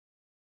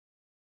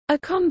A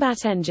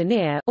combat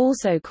engineer,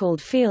 also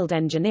called field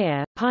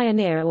engineer,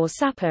 pioneer or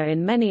sapper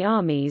in many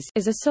armies,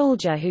 is a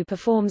soldier who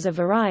performs a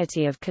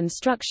variety of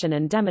construction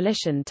and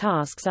demolition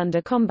tasks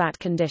under combat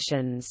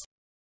conditions.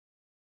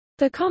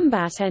 The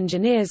combat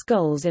engineer's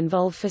goals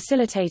involve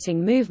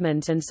facilitating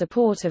movement and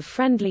support of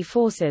friendly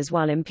forces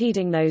while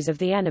impeding those of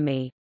the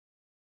enemy.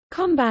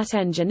 Combat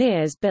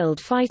engineers build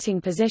fighting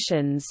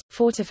positions,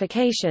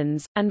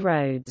 fortifications, and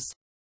roads.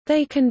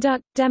 They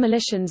conduct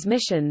demolitions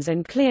missions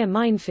and clear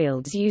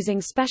minefields using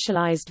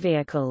specialized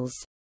vehicles.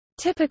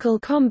 Typical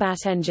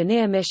combat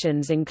engineer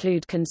missions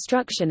include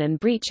construction and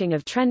breaching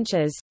of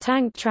trenches,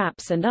 tank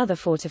traps and other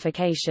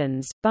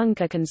fortifications,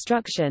 bunker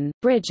construction,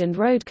 bridge and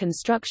road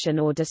construction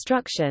or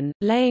destruction,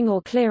 laying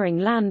or clearing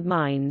land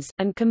mines,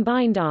 and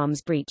combined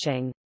arms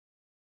breaching.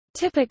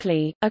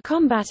 Typically, a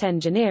combat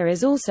engineer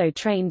is also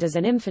trained as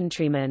an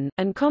infantryman,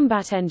 and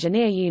combat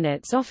engineer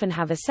units often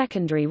have a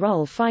secondary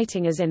role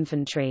fighting as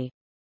infantry.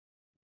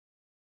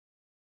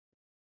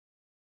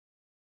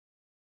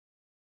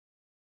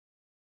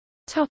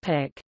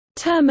 Topic: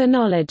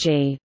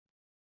 Terminology.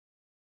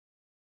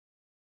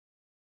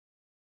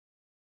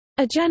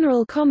 A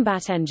general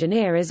combat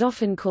engineer is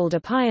often called a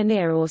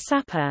pioneer or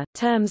sapper,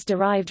 terms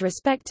derived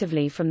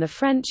respectively from the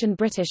French and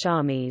British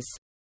armies.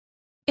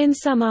 In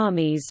some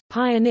armies,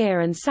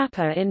 pioneer and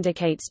sapper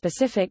indicate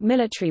specific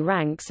military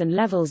ranks, and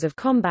levels of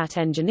combat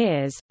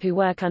engineers, who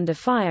work under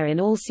fire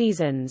in all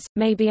seasons,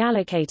 may be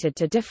allocated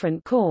to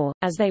different corps,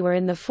 as they were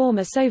in the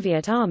former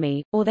Soviet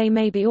Army, or they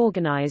may be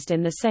organized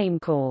in the same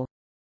corps.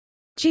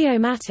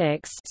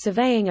 Geomatics,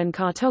 surveying and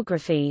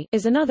cartography,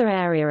 is another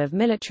area of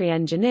military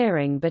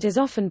engineering but is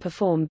often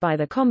performed by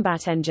the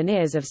combat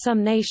engineers of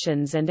some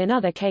nations and in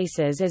other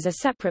cases is a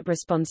separate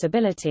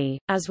responsibility,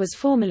 as was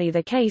formerly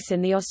the case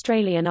in the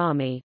Australian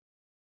Army.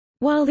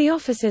 While the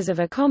officers of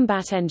a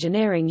combat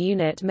engineering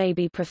unit may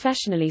be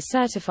professionally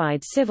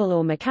certified civil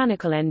or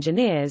mechanical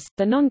engineers,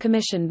 the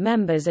non-commissioned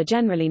members are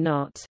generally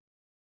not.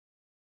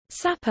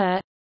 Sapper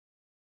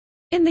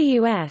in the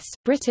US,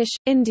 British,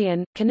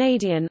 Indian,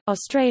 Canadian,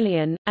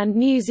 Australian, and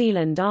New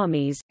Zealand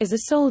armies, is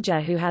a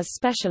soldier who has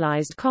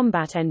specialized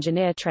combat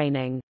engineer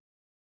training.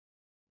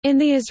 In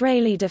the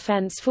Israeli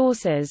Defense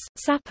Forces,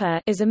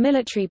 sapper is a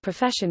military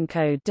profession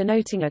code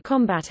denoting a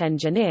combat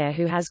engineer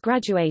who has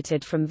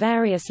graduated from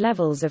various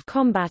levels of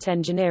combat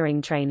engineering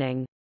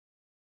training.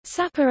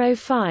 Sapper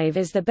 05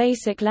 is the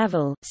basic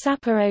level,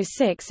 Sapper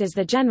 06 is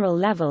the general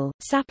level,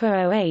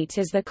 Sapper 08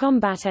 is the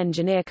combat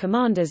engineer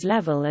commander's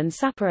level and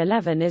Sapper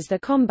 11 is the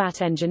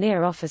combat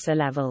engineer officer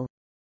level.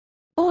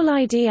 All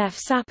IDF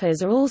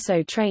sappers are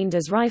also trained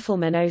as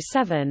riflemen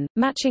 07,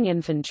 matching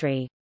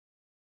infantry.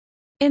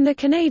 In the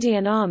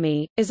Canadian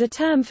Army, is a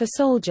term for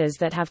soldiers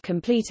that have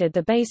completed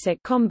the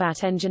basic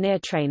combat engineer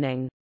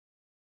training.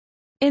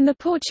 In the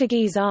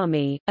Portuguese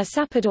Army, a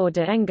Sapador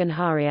de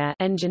Engenharia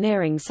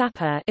engineering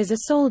sapper is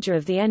a soldier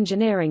of the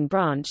engineering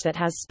branch that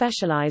has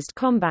specialized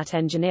combat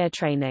engineer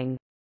training.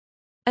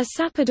 A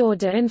Sapador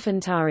de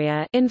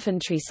Infantaria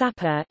infantry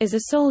sapper is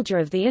a soldier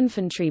of the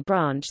infantry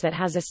branch that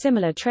has a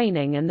similar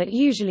training and that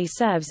usually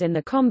serves in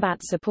the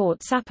combat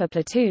support sapper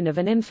platoon of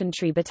an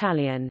infantry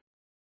battalion.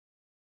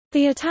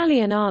 The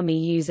Italian Army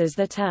uses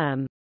the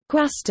term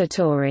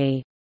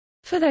guastatori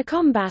for their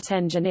combat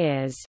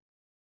engineers.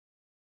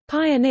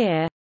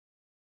 Pioneer.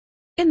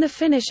 In the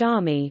Finnish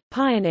Army,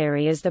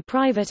 pioneeri is the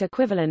private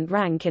equivalent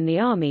rank in the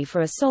army for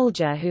a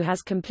soldier who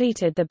has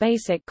completed the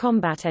basic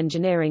combat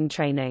engineering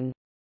training.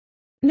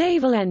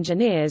 Naval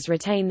engineers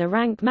retain the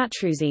rank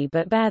matrusi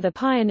but bear the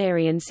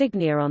pioneeri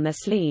insignia on their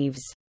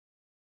sleeves.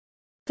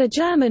 The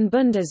German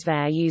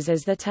Bundeswehr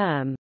uses the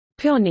term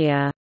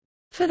Pionier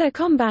for their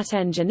combat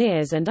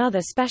engineers and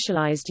other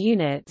specialized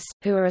units,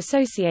 who are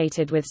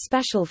associated with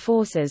special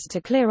forces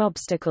to clear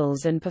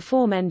obstacles and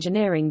perform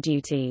engineering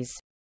duties.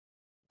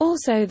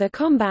 Also the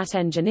combat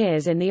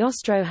engineers in the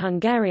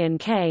Austro-Hungarian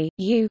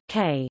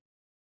K.U.K.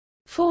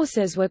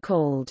 forces were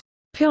called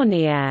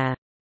Pionier.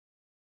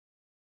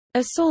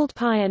 Assault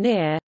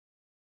pioneer.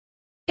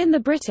 In the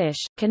British,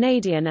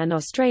 Canadian and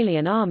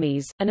Australian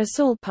armies, an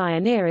assault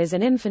pioneer is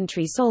an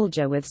infantry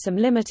soldier with some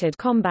limited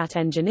combat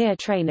engineer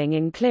training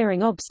in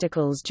clearing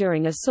obstacles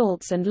during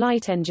assaults and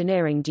light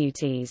engineering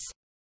duties.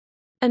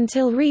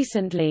 Until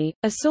recently,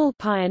 assault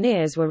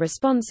pioneers were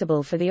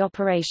responsible for the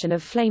operation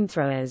of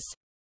flamethrowers.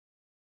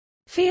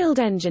 Field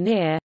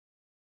engineer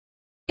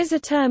is a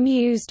term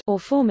used, or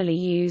formerly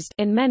used,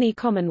 in many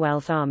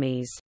Commonwealth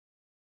armies.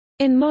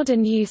 In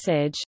modern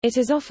usage, it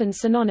is often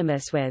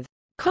synonymous with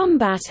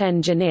combat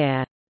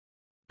engineer.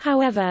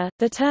 However,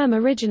 the term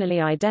originally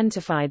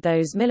identified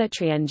those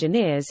military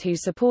engineers who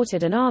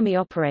supported an army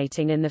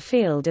operating in the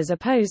field as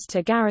opposed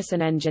to garrison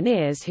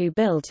engineers who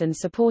built and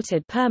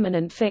supported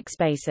permanent fixed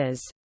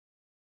bases.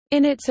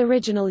 In its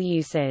original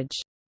usage,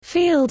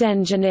 field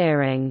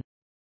engineering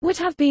would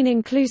have been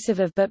inclusive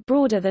of but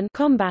broader than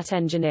combat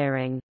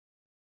engineering.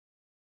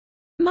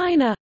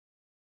 Miner.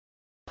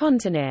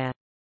 Pontonier.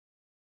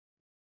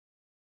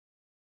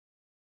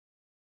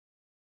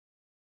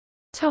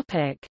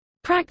 Topic: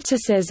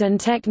 Practices and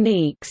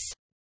techniques.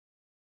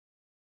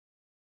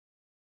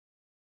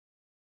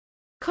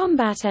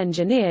 Combat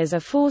engineers are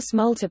force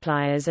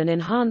multipliers and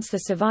enhance the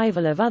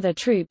survival of other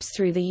troops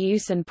through the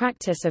use and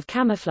practice of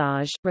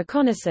camouflage,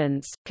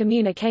 reconnaissance,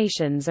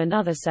 communications and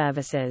other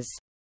services.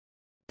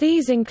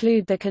 These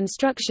include the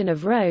construction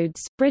of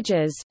roads,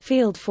 bridges,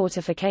 field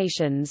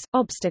fortifications,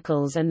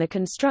 obstacles and the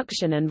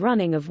construction and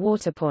running of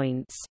water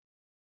points.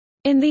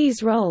 In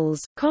these roles,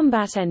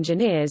 combat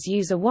engineers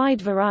use a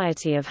wide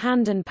variety of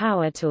hand and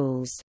power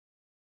tools.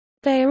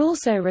 They are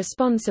also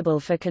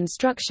responsible for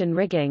construction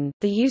rigging,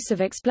 the use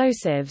of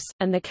explosives,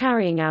 and the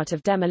carrying out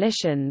of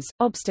demolitions,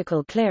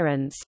 obstacle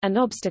clearance, and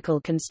obstacle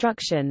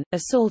construction,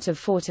 assault of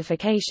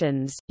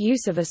fortifications,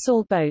 use of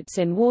assault boats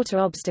in water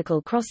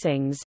obstacle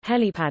crossings,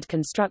 helipad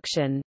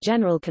construction,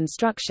 general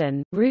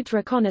construction, route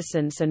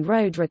reconnaissance and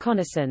road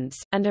reconnaissance,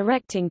 and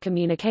erecting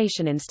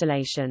communication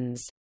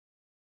installations.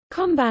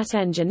 Combat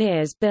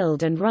engineers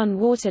build and run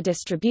water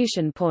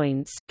distribution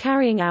points,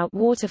 carrying out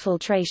water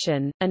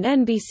filtration, and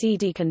NBC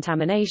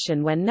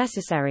decontamination when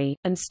necessary,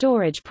 and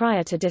storage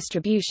prior to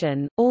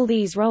distribution. All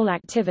these role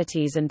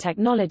activities and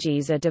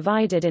technologies are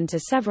divided into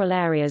several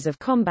areas of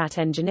combat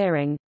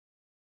engineering.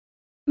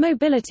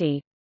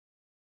 Mobility,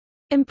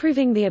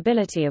 improving the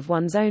ability of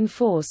one's own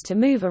force to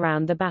move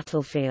around the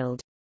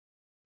battlefield.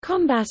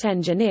 Combat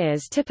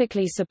engineers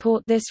typically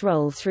support this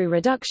role through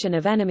reduction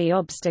of enemy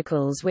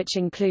obstacles, which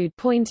include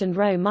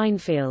point-and-row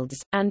minefields,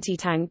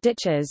 anti-tank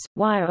ditches,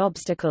 wire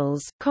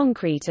obstacles,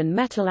 concrete and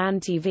metal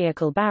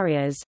anti-vehicle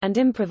barriers, and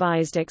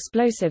improvised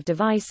explosive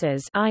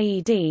devices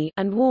 (IED),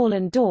 and wall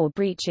and door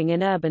breaching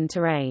in urban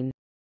terrain.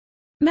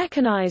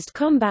 Mechanized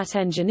combat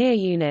engineer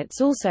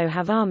units also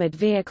have armored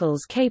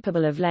vehicles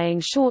capable of laying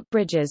short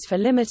bridges for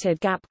limited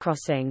gap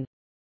crossing.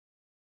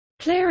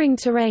 Clearing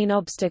terrain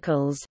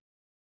obstacles,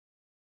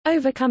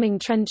 overcoming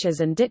trenches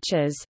and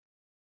ditches,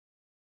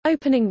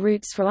 opening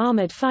routes for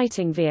armored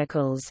fighting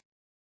vehicles,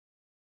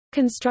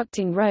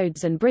 constructing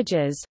roads and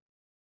bridges,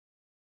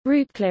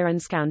 route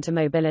clearance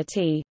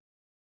counter-mobility,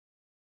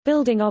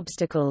 building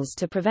obstacles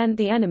to prevent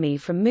the enemy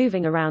from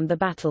moving around the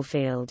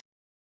battlefield,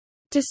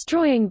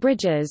 destroying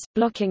bridges,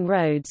 blocking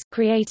roads,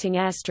 creating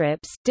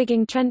airstrips,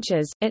 digging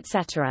trenches,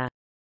 etc.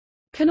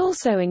 Can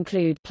also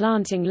include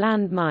planting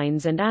land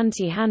mines and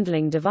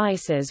anti-handling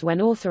devices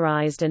when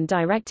authorized and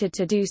directed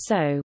to do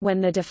so. When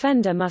the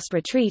defender must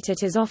retreat,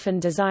 it is often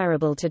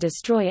desirable to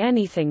destroy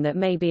anything that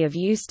may be of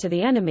use to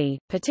the enemy,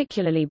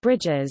 particularly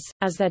bridges,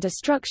 as their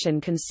destruction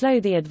can slow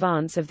the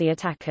advance of the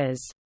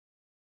attackers.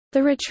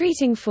 The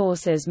retreating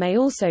forces may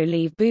also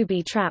leave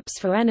booby traps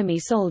for enemy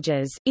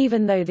soldiers,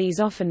 even though these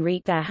often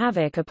wreak their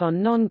havoc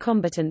upon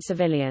non-combatant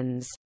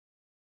civilians.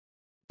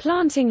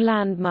 Planting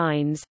land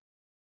mines,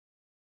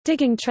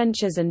 digging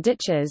trenches and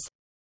ditches,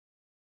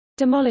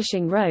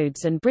 demolishing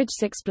roads and bridges,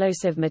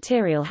 explosive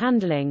material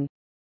handling,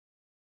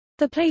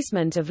 the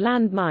placement of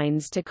land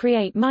mines to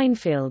create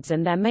minefields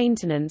and their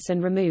maintenance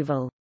and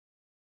removal,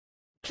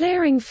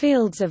 clearing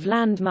fields of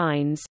land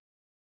mines,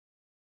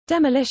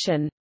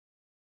 demolition,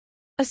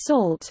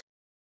 assault,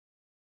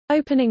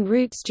 opening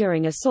routes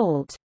during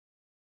assault,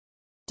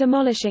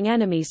 demolishing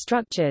enemy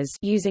structures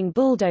using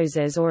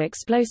bulldozers or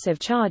explosive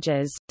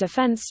charges,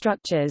 defense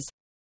structures,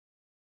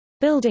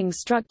 building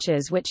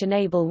structures which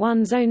enable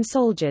one's own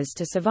soldiers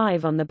to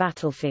survive on the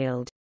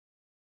battlefield.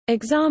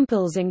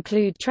 Examples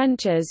include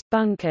trenches,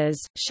 bunkers,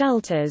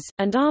 shelters,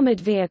 and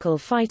armored vehicle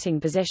fighting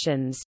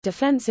positions.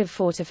 Defensive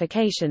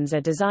fortifications are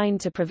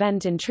designed to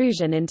prevent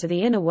intrusion into the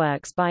inner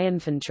works by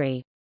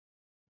infantry.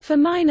 For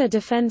minor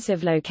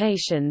defensive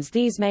locations,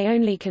 these may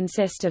only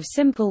consist of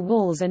simple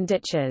walls and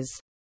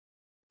ditches.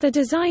 The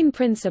design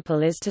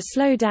principle is to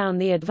slow down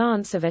the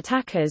advance of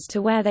attackers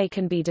to where they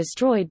can be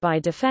destroyed by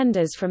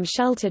defenders from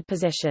sheltered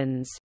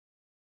positions.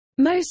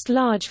 Most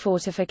large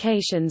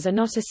fortifications are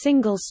not a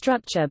single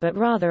structure but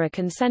rather a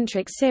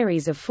concentric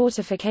series of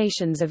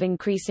fortifications of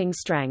increasing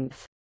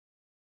strength.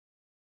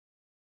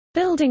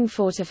 Building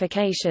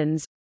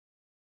fortifications,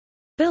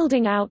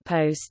 building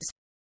outposts,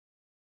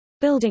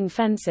 building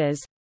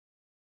fences,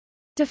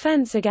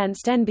 defense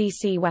against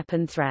NBC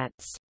weapon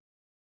threats.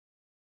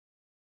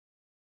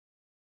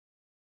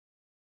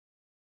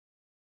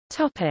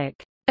 Topic: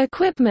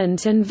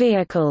 Equipment and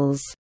vehicles.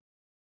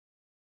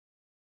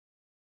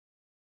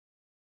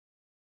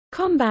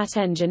 Combat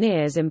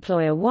engineers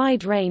employ a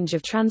wide range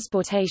of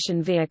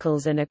transportation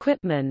vehicles and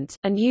equipment,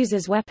 and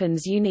uses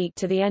weapons unique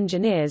to the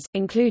engineers,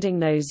 including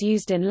those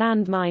used in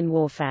land mine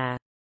warfare.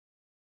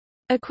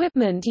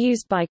 Equipment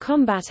used by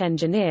combat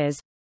engineers.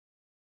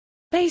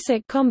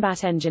 Basic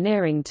combat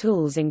engineering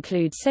tools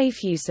include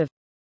safe use of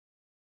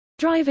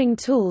driving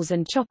tools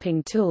and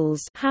chopping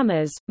tools,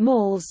 hammers,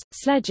 mauls,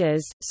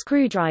 sledges,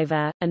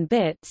 screwdriver, and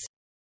bits.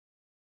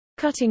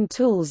 Cutting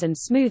tools and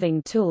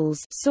smoothing tools,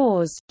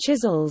 saws,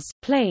 chisels,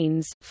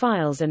 planes,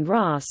 files and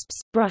rasps,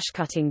 brush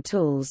cutting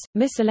tools,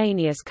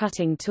 miscellaneous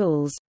cutting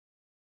tools,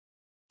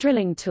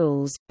 drilling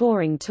tools,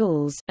 boring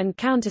tools, and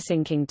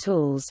countersinking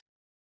tools.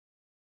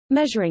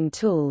 Measuring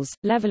tools,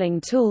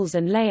 leveling tools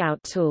and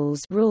layout tools,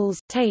 rules,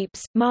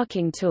 tapes,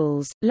 marking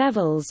tools,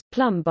 levels,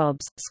 plumb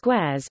bobs,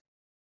 squares.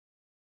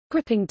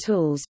 gripping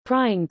tools,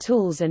 prying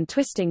tools and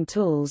twisting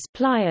tools,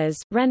 pliers,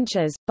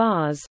 wrenches,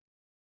 bars,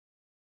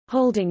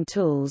 holding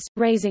tools,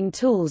 raising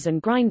tools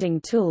and grinding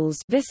tools,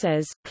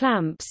 visors,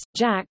 clamps,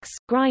 jacks,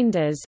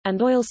 grinders,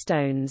 and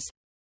oilstones,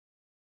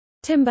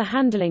 timber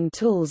handling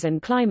tools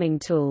and climbing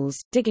tools,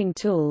 digging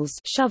tools,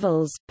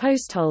 shovels,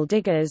 posthole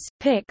diggers,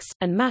 picks,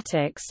 and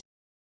mattocks,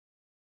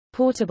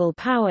 portable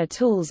power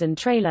tools and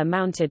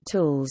trailer-mounted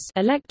tools,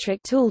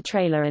 electric tool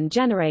trailer and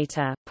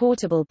generator,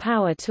 portable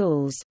power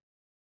tools,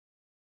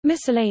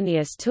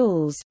 miscellaneous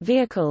tools,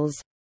 vehicles,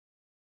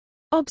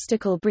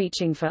 obstacle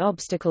breaching. For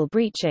obstacle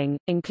breaching,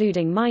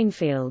 including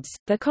minefields,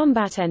 the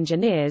combat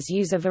engineers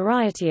use a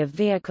variety of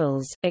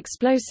vehicles,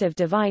 explosive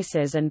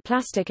devices and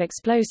plastic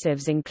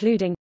explosives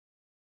including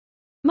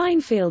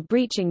minefield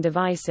breaching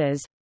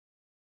devices,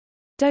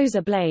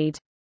 dozer blade,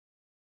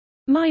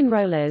 mine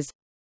rollers,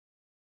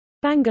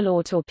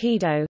 Bangalore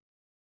torpedo,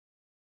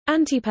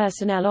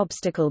 anti-personnel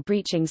obstacle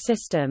breaching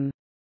system,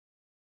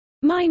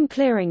 mine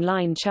clearing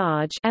line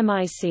charge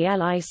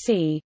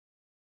 (MICLIC),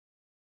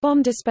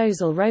 bomb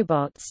disposal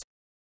robots,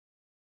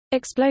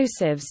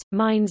 explosives,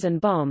 mines and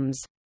bombs,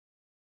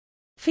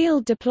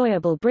 field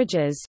deployable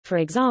bridges, for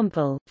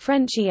example,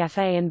 French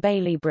EFA and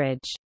Bailey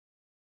Bridge.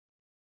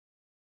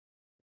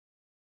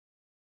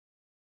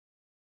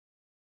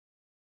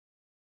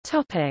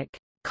 Topic: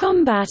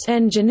 Combat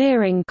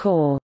Engineering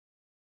Corps.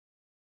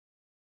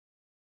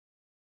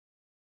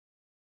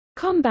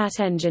 Combat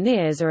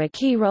engineers are a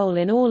key role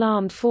in all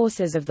armed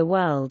forces of the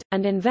world,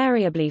 and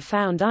invariably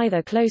found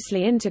either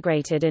closely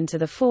integrated into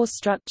the force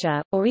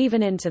structure, or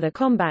even into the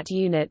combat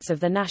units of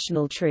the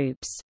national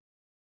troops.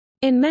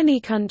 In many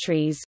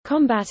countries,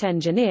 combat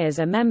engineers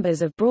are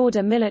members of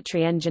broader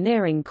military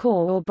engineering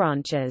corps or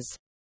branches.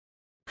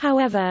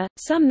 However,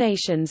 some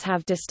nations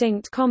have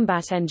distinct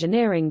combat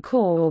engineering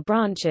corps or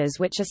branches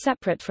which are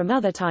separate from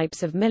other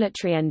types of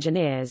military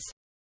engineers.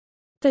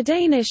 The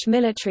Danish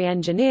Military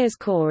Engineers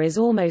Corps is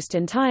almost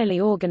entirely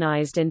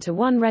organized into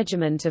one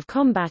regiment of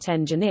combat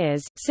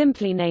engineers,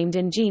 simply named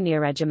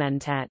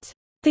Ingeniørregimentet,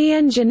 the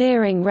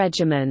Engineering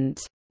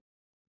Regiment.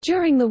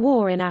 During the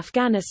war in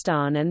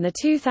Afghanistan and the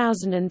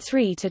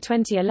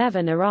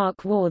 2003–2011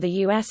 Iraq War, the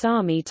U.S.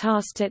 Army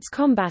tasked its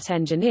combat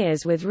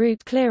engineers with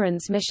route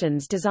clearance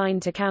missions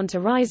designed to counter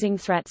rising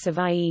threats of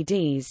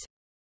IEDs.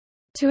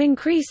 To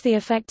increase the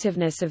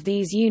effectiveness of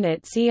these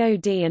units,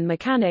 EOD and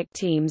mechanic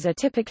teams are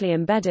typically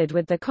embedded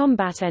with the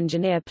combat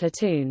engineer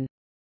platoon.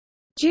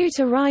 Due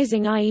to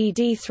rising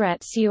IED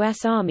threats,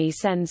 U.S. Army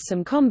sends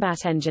some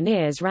combat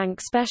engineers rank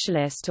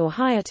specialist or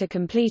higher to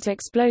complete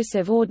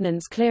explosive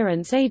ordnance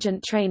clearance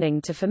agent training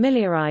to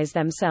familiarize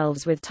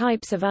themselves with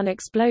types of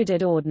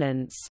unexploded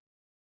ordnance.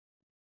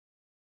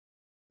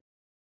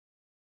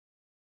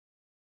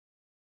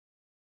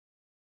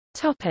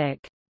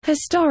 Topic: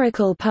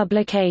 Historical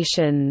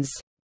publications.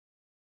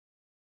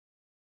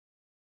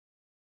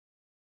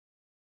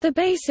 The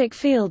Basic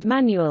Field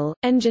Manual,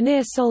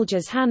 Engineer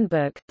Soldier's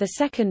Handbook, 2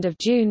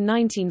 June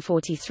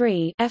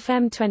 1943,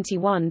 FM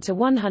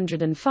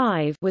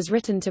 21-105, was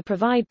written to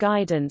provide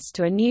guidance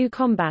to a new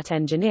combat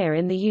engineer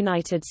in the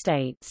United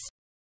States.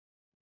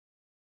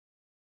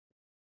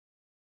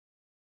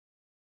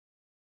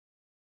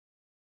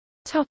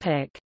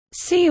 Topic: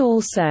 See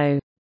also: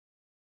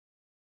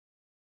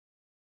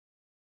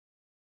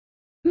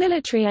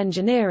 Military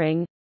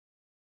engineering,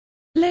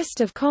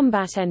 List of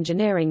combat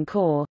engineering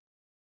corps,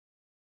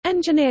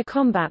 Engineer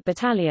Combat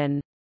Battalion,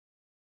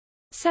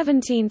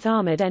 17th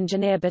Armored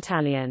Engineer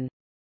Battalion.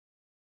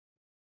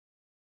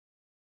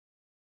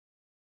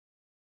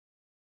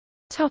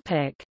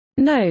 Topic: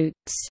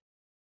 Notes.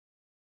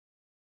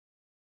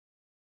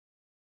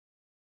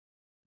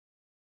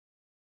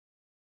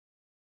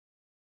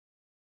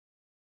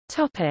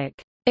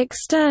 Topic: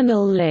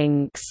 External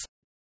links.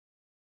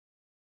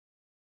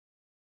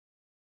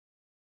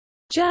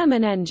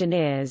 German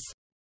engineers